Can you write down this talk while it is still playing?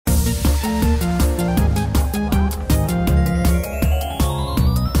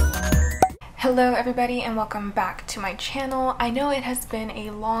Hello everybody and welcome back to my channel. I know it has been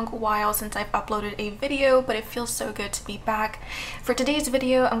a long while since I've uploaded a video, but it feels so good to be back. For today's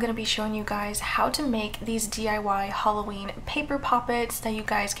video, I'm going to be showing you guys how to make these DIY Halloween paper poppets that you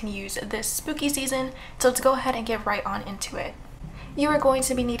guys can use this spooky season. So let's go ahead and get right on into it. You are going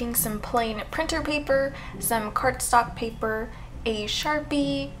to be needing some plain printer paper, some cardstock paper, a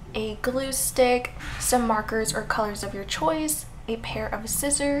Sharpie, a glue stick, some markers or colors of your choice, a pair of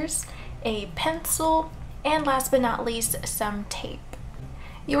scissors, a pencil, and last but not least, some tape.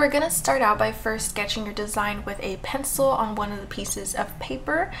 You are going to start out by first sketching your design with a pencil on one of the pieces of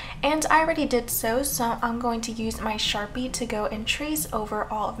paper, and I already did so I'm going to use my Sharpie to go and trace over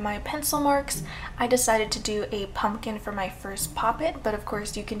all of my pencil marks. I decided to do a pumpkin for my first poppet, but of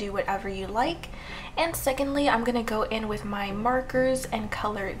course you can do whatever you like. And secondly, I'm going to go in with my markers and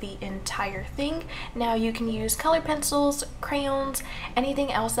color the entire thing. Now you can use color pencils, crayons,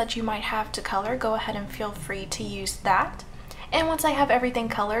 anything else that you might have to color, go ahead and feel free to use that. And once I have everything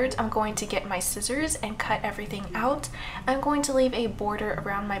colored, I'm going to get my scissors and cut everything out. I'm going to leave a border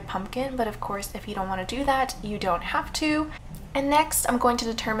around my pumpkin, but of course if you don't want to do that, you don't have to. And next, I'm going to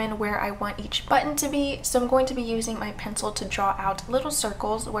determine where I want each button to be. So I'm going to be using my pencil to draw out little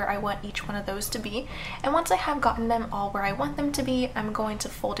circles where I want each one of those to be. And once I have gotten them all where I want them to be, I'm going to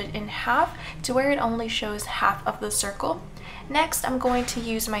fold it in half to where it only shows half of the circle. Next, I'm going to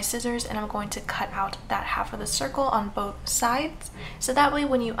use my scissors and I'm going to cut out that half of the circle on both sides. So that way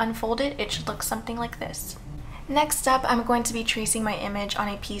when you unfold it, it should look something like this. Next up, I'm going to be tracing my image on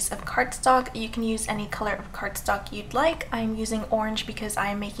a piece of cardstock. You can use any color of cardstock you'd like. I'm using orange because I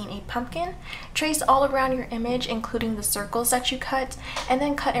am making a pumpkin. Trace all around your image, including the circles that you cut, and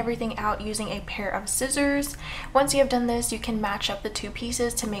then cut everything out using a pair of scissors. Once you have done this, you can match up the two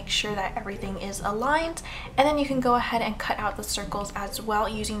pieces to make sure that everything is aligned, and then you can go ahead and cut out the circles as well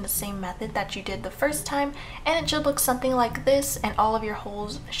using the same method that you did the first time, and it should look something like this, and all of your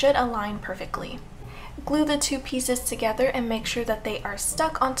holes should align perfectly. Glue the two pieces together and make sure that they are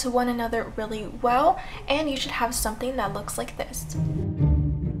stuck onto one another really well, and you should have something that looks like this.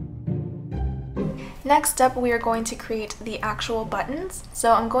 Next up, we are going to create the actual buttons.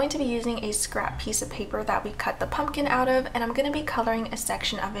 So I'm going to be using a scrap piece of paper that we cut the pumpkin out of, and I'm going to be coloring a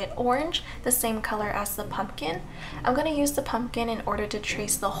section of it orange, the same color as the pumpkin. I'm going to use the pumpkin in order to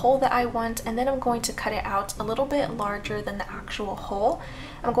trace the hole that I want, and then I'm going to cut it out a little bit larger than the actual hole.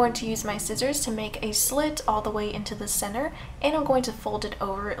 I'm going to use my scissors to make a slit all the way into the center, and I'm going to fold it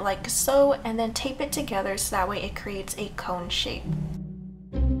over like so, and then tape it together so that way it creates a cone shape.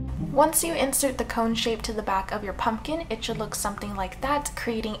 Once you insert the cone shape to the back of your pumpkin, it should look something like that,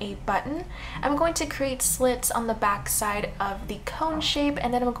 creating a button. I'm going to create slits on the back side of the cone shape,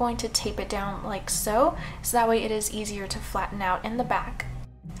 and then I'm going to tape it down like so that way it is easier to flatten out in the back.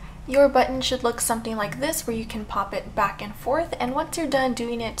 Your button should look something like this, where you can pop it back and forth, and once you're done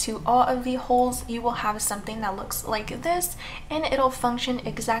doing it to all of the holes, you will have something that looks like this, and it'll function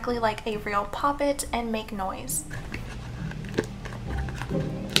exactly like a real poppet and make noise.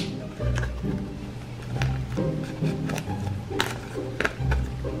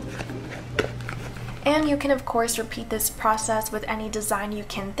 And you can of course repeat this process with any design you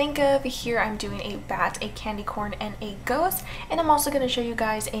can think of. Here I'm doing a bat, a candy corn, and a ghost. And I'm also going to show you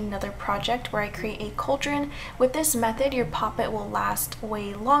guys another project where I create a cauldron. With this method, your poppet will last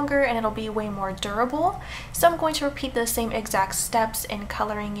way longer and it'll be way more durable. So I'm going to repeat the same exact steps in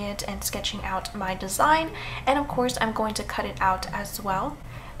coloring it and sketching out my design. And of course I'm going to cut it out as well.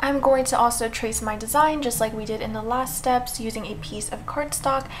 I'm going to also trace my design just like we did in the last steps using a piece of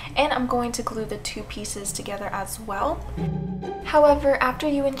cardstock, and I'm going to glue the two pieces together as well. However, after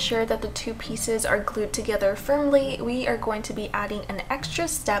you ensure that the two pieces are glued together firmly, we are going to be adding an extra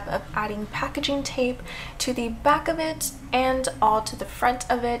step of adding packaging tape to the back of it and all to the front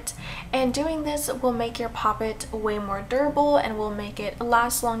of it. And doing this will make your poppet way more durable and will make it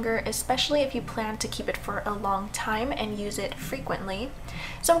last longer, especially if you plan to keep it for a long time and use it frequently.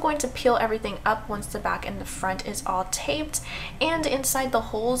 So I'm going to peel everything up once the back and the front is all taped, and inside the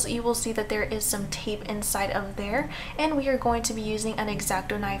holes you will see that there is some tape inside of there, and we are going to be using an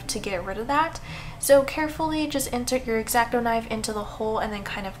X-Acto knife to get rid of that. So carefully just insert your X-Acto knife into the hole and then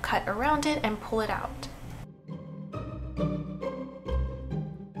kind of cut around it and pull it out.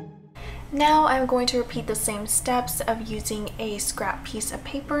 Now I'm going to repeat the same steps of using a scrap piece of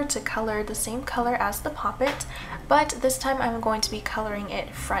paper to color the same color as the poppet, but this time I'm going to be coloring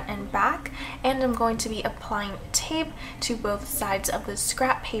it front and back, and I'm going to be applying tape to both sides of the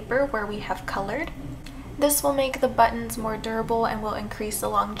scrap paper where we have colored. This will make the buttons more durable and will increase the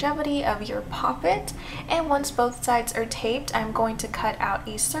longevity of your poppet. And once both sides are taped, I'm going to cut out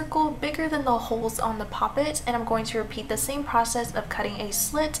a circle bigger than the holes on the poppet, and I'm going to repeat the same process of cutting a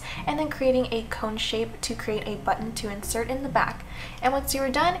slit and then creating a cone shape to create a button to insert in the back. And once you are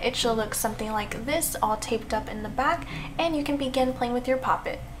done, it should look something like this, all taped up in the back, and you can begin playing with your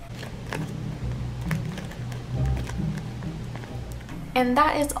poppet. And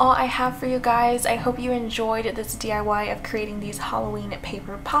that is all I have for you guys. I hope you enjoyed this DIY of creating these Halloween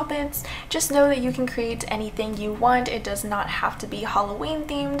paper poppets. Just know that you can create anything you want. It does not have to be Halloween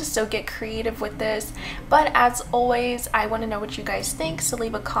themed, so get creative with this. But as always, I want to know what you guys think, so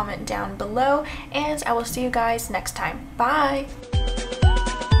leave a comment down below, and I will see you guys next time. Bye!